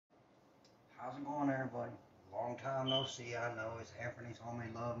it going, everybody? Long time no see. I know it's Anthony's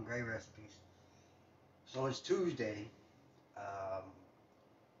Homemade Love and Great Recipes. So it's Tuesday. Um,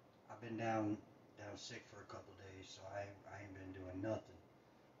 I've been down sick for a couple days, so I ain't been doing nothing.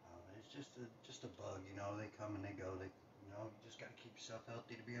 It's just a bug, you know. They come and they go. You just got to keep yourself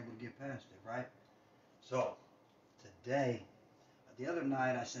healthy to be able to get past it, right? So today, the other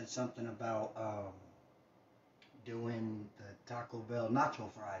night, I said something about doing the Taco Bell nacho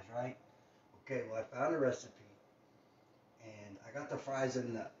fries, right? Okay, well, I found a recipe. And I got the fries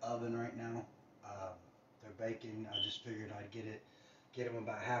in the oven right now. Um, they're baking. I just figured I'd get them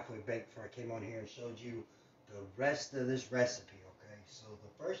about halfway baked before I came on here and showed you the rest of this recipe. Okay, so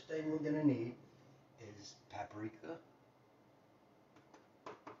the first thing we're gonna need is paprika.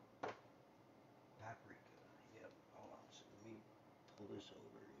 Paprika. Yep. Hold on. So let me pull this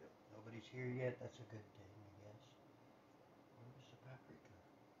over. Yep. Nobody's here yet. That's a good thing, I guess. Where's the paprika?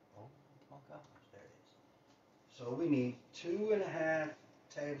 Oh my gosh, there it is. So we need 2.5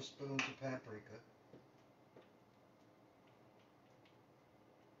 tablespoons of paprika.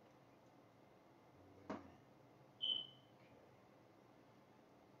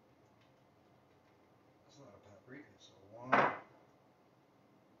 That's a lot of paprika. So one,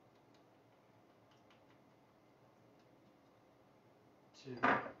 two and a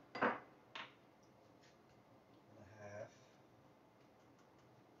half.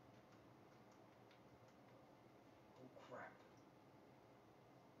 Oh crap!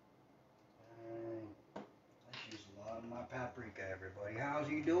 Dang. I just used a lot of my paprika. Everybody, how's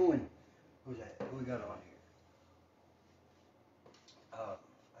he doing? Who's that? Who we got on here? I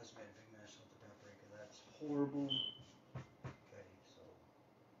just made a big mess with the paprika. That's horrible. Okay,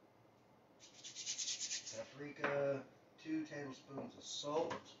 so paprika, 2 tablespoons of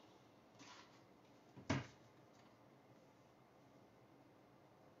salt,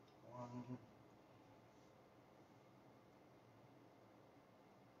 one,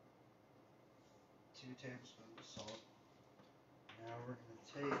 2 tablespoons of salt. Now we're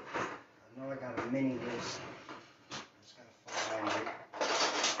gonna take. I know I got a mini whisk. I just gotta find it.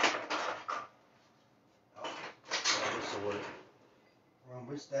 Oh, yeah, this will work. We're gonna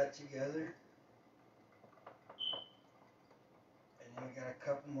whisk that together. And then we got a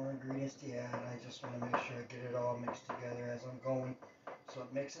couple more ingredients to add. I just want to make sure I get it all mixed together as I'm going, so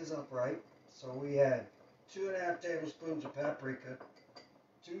it mixes up right. So we had 2.5 tablespoons of paprika,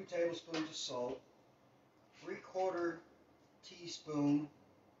 2 tablespoons of salt, 3/4 teaspoon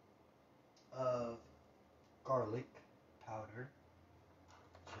of garlic powder.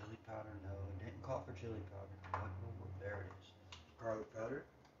 Chili powder, no, it didn't call for chili powder. There it is. Garlic powder.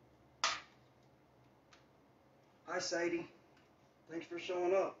 Hi, Sadie. Thanks for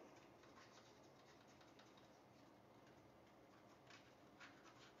showing up.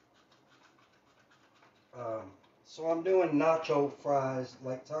 So I'm doing nacho fries,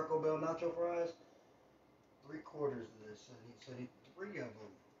 like Taco Bell nacho fries. 3/4 of this. I need 3 of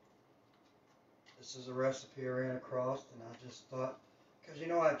them. This is a recipe I ran across, and I just thought, because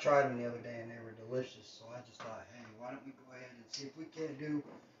I tried them the other day and they were delicious, so I just thought, hey, why don't we go ahead and see if we can't do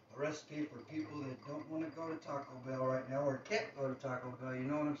a recipe for people that don't want to go to Taco Bell right now or can't go to Taco Bell, you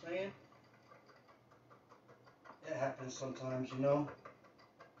know what I'm saying? It happens sometimes.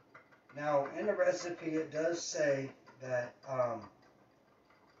 Now, in the recipe, it does say that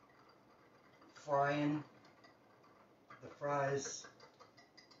frying the fries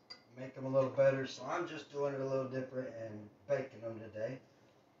make them a little better, so I'm just doing it a little different and baking them today.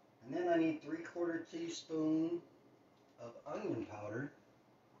 And then I need 3/4 teaspoon of onion powder.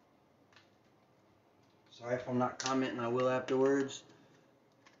 Sorry if I'm not commenting, I will afterwards.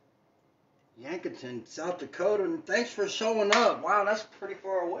 Yanketon, South Dakota, and thanks for showing up. Wow, that's pretty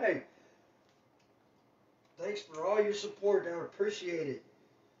far away. Thanks for all your support, I appreciate it.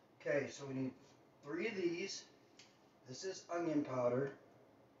 Okay, so we need 3 of these. This is onion powder.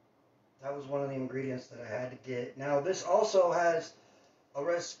 That was one of the ingredients that I had to get. Now, this also has a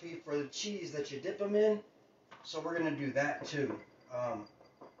recipe for the cheese that you dip them in, so we're going to do that too. I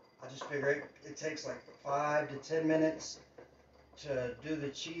just figure it takes like 5 to 10 minutes to do the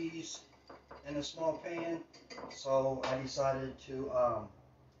cheese in a small pan, so I decided to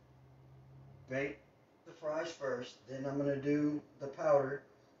bake the fries first, then I'm going to do the powder.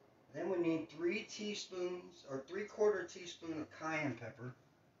 Then we need 3 teaspoons or 3/4 teaspoon of cayenne pepper.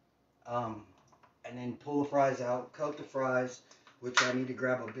 And then pull the fries out, coat the fries, which I need to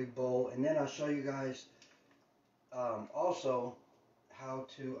grab a big bowl, and then I'll show you guys also how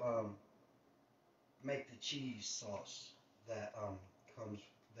to make the cheese sauce that comes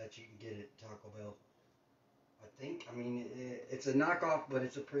that you can get at Taco Bell. I think. I mean, it's a knockoff, but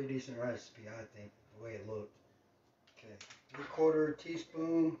it's a pretty decent recipe, I think, the way it looked. Okay, 3/4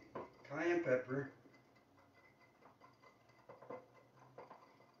 teaspoon cayenne pepper.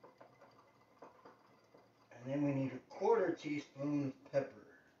 And then we need 1/4 teaspoon of pepper.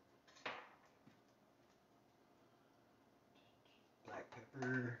 Black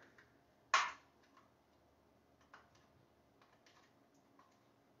pepper.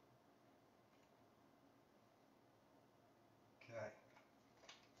 Okay.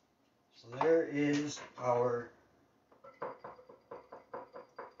 So there is our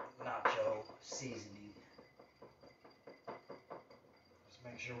nacho seasoning. Just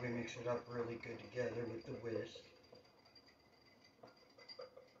make sure we mix it up really good together with the whisk.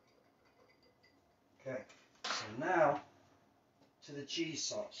 Okay. So now to the cheese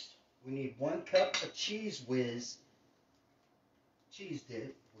sauce. We need 1 cup of cheese whiz cheese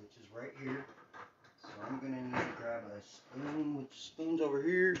dip, which is right here. So I'm going to need to grab a spoon, which spoon's over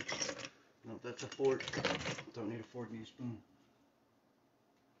here. No, that's a fork. Don't need a fork, need a spoon.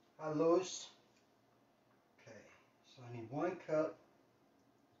 Halos. Okay, so I need 1 cup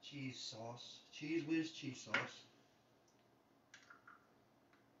cheese sauce, cheese whiz cheese sauce.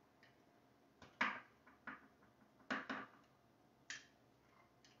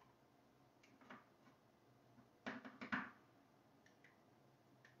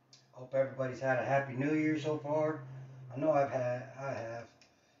 Hope everybody's had a happy new year so far. I know I have.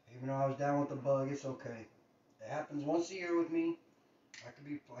 Even though I was down with the bug, it's okay. It happens once a year with me. I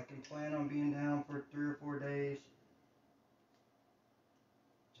can plan on being down for 3 or 4 days.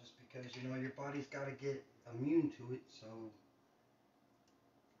 Just because, your body's got to get immune to it, so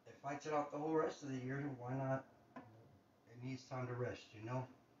it fights it off the whole rest of the year. Why not? It needs time to rest,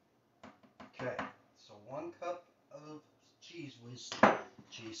 Okay, so 1 cup of cheese whiz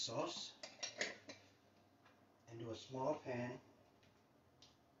cheese sauce into a small pan.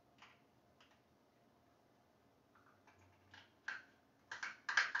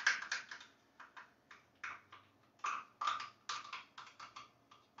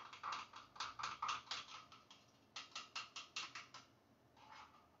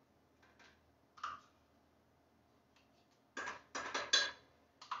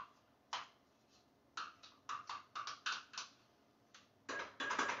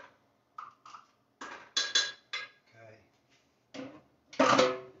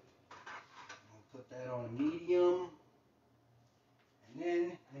 Put that on a medium. And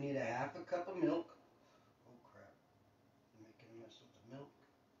then we need a 1/2 cup of milk. Oh crap. I'm making a mess with the milk.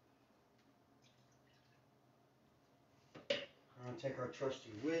 We're going to take our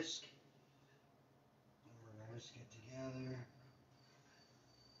trusty whisk. And we're going to whisk it together.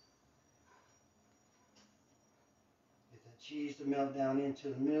 Get that cheese to melt down into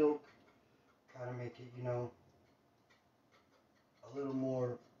the milk. Kind of make it, a little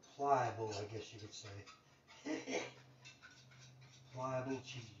more pliable, I guess you could say. Pliable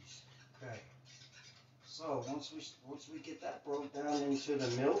cheese. Okay. So once we get that broke down into the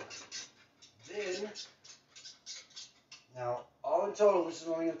milk, then now all in total this is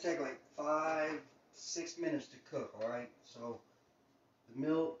only going to take like 5-6 minutes to cook. All right. So the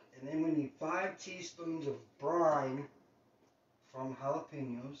milk, and then we need 5 teaspoons of brine from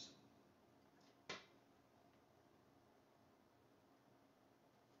jalapenos.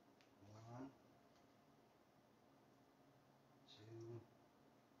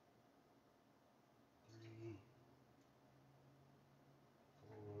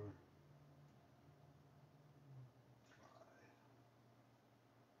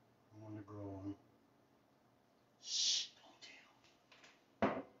 Shh, don't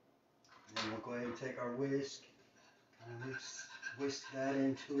tell. And then we'll go ahead and take our whisk and whisk that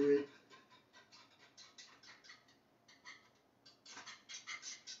into it.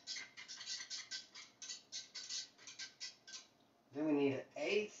 Then we need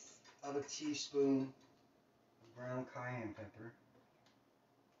 1/8 of a teaspoon of ground cayenne pepper.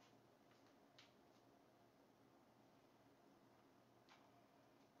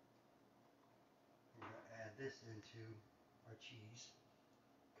 We're going to add this into our cheese.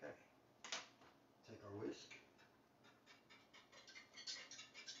 Okay. Take our whisk.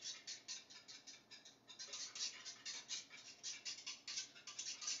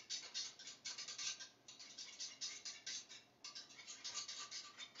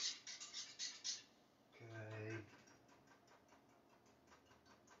 Okay.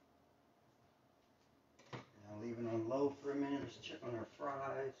 Now leave it on low for a minute. Let's check on our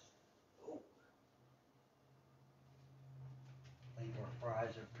fries. Oh. I think our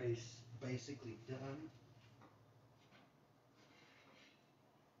fries are basically done.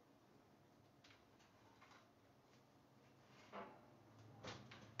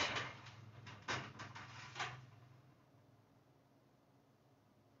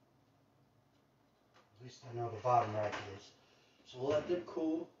 least I know the bottom rack is. So we'll let them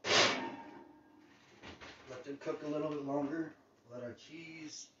cool. Let them cook a little bit longer. Let our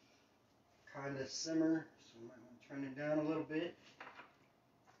cheese kind of simmer. So we might want to turn it down a little bit.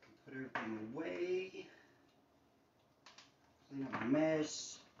 Put everything away. Clean up the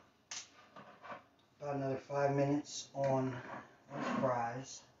mess. About another 5 minutes on those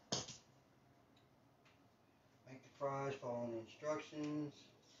fries. Make the fries, follow the instructions.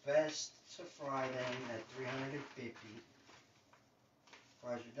 Best to fry them at 350.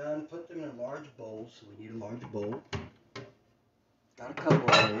 Fries are done. Put them in a large bowl. So we need a large bowl. Got a couple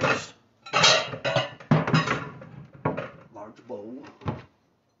of those. Large bowl.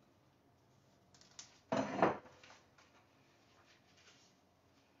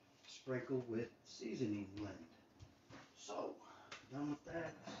 Sprinkle with seasoning blend. So, done with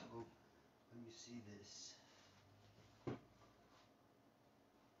that. So, let me see this.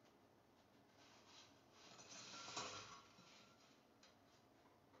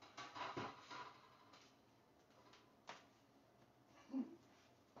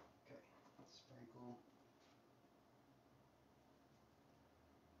 Okay, sprinkle.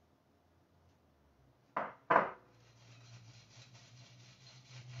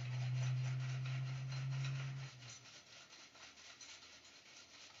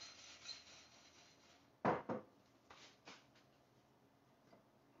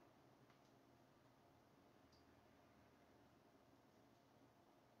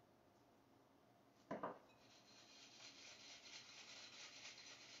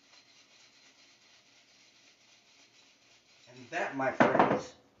 And that, my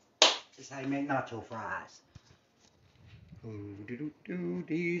friends, is how you make nacho fries.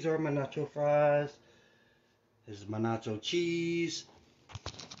 These are my nacho fries. This is my nacho cheese.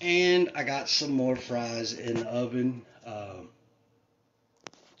 And I got some more fries in the oven.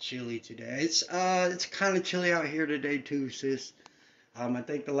 Chilly today. It's kind of chilly out here today too, sis. I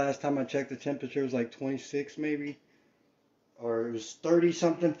think the last time I checked the temperature was like 26 maybe. Or it was 30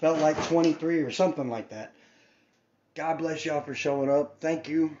 something, felt like 23 or something like that. God bless y'all for showing up. Thank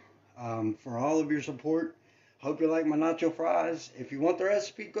you for all of your support. Hope you like my nacho fries. If you want the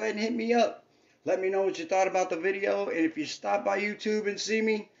recipe, go ahead and hit me up. Let me know what you thought about the video. And if you stop by YouTube and see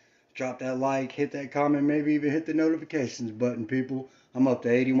me, drop that like, hit that comment, maybe even hit the notifications button, people. I'm up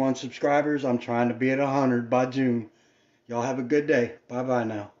to 81 subscribers. I'm trying to be at 100 by June. Y'all have a good day. Bye-bye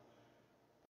now.